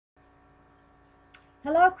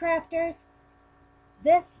Hello crafters,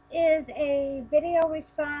 this is a video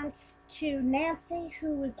response to Nancy,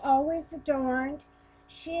 who is always adorned.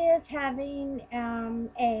 She is having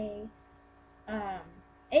a um,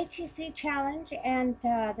 ATC challenge, and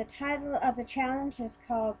the title of the challenge is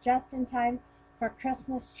called Just in Time for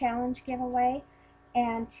Christmas Challenge Giveaway,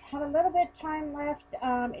 and have a little bit of time left.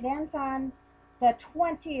 It ends on the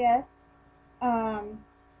 20th.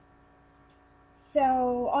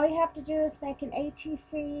 So all you have to do is make an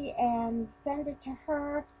ATC and send it to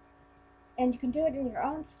her, and you can do it in your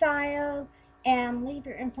own style and leave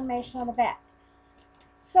your information on the back.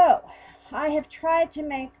 So I have tried to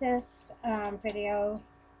make this video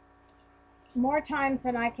more times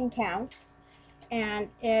than I can count, and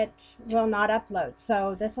it will not upload.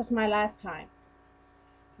 So this is my last time.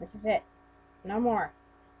 This is it. No more.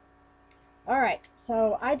 Alright,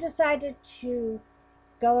 so I decided to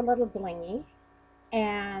go a little blingy,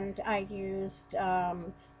 and I used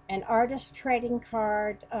an artist trading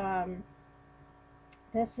card.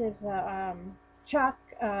 This is a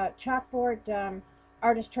chalkboard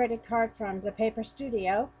artist trading card from the Paper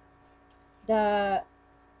Studio. The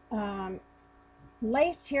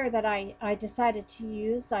lace here that I decided to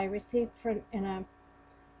use, I received in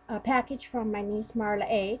a package from my niece Marla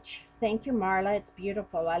H. Thank you, Marla. It's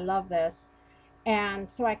beautiful. I love this. And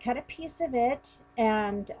so I cut a piece of it,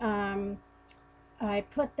 and I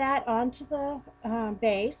put that onto the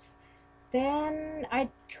base. Then I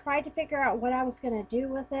tried to figure out what I was going to do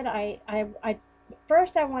with it.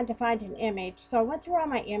 First I wanted to find an image, so I went through all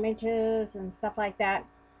my images and stuff like that.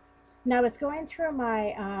 And I was going through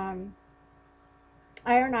my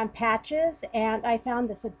iron-on patches, and I found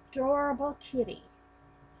this adorable kitty.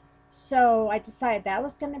 So I decided that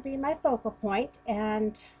was going to be my focal point,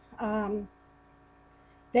 and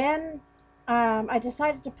then I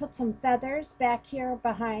decided to put some feathers back here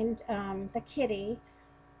behind the kitty.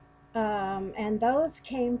 And those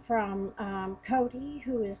came from Cody,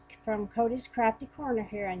 who is from Cody's Crafty Corner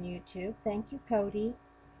here on YouTube. Thank you, Cody.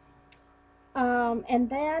 And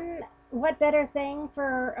then, what better thing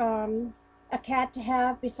for a cat to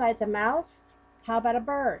have besides a mouse? How about a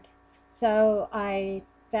bird? So I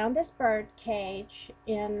found this bird cage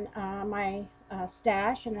in my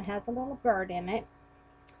stash, and it has a little bird in it.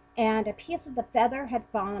 And a piece of the feather had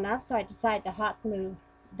fallen off, so I decided to hot glue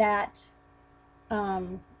that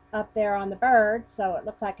up there on the bird so it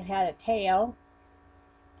looked like it had a tail.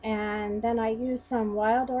 And then I used some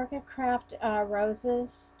Wild Orchid Craft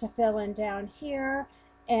roses to fill in down here,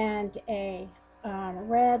 and a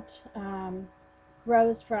red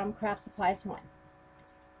rose from Craft Supplies 1.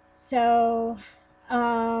 So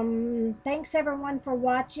thanks everyone for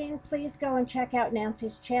watching. Please go and check out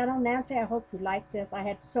Nancy's channel. Nancy, I hope you like this. I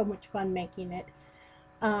had so much fun making it.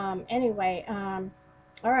 Anyway,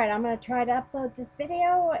 alright, I'm going to try to upload this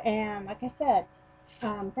video, and like I said,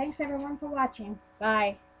 thanks everyone for watching.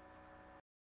 Bye.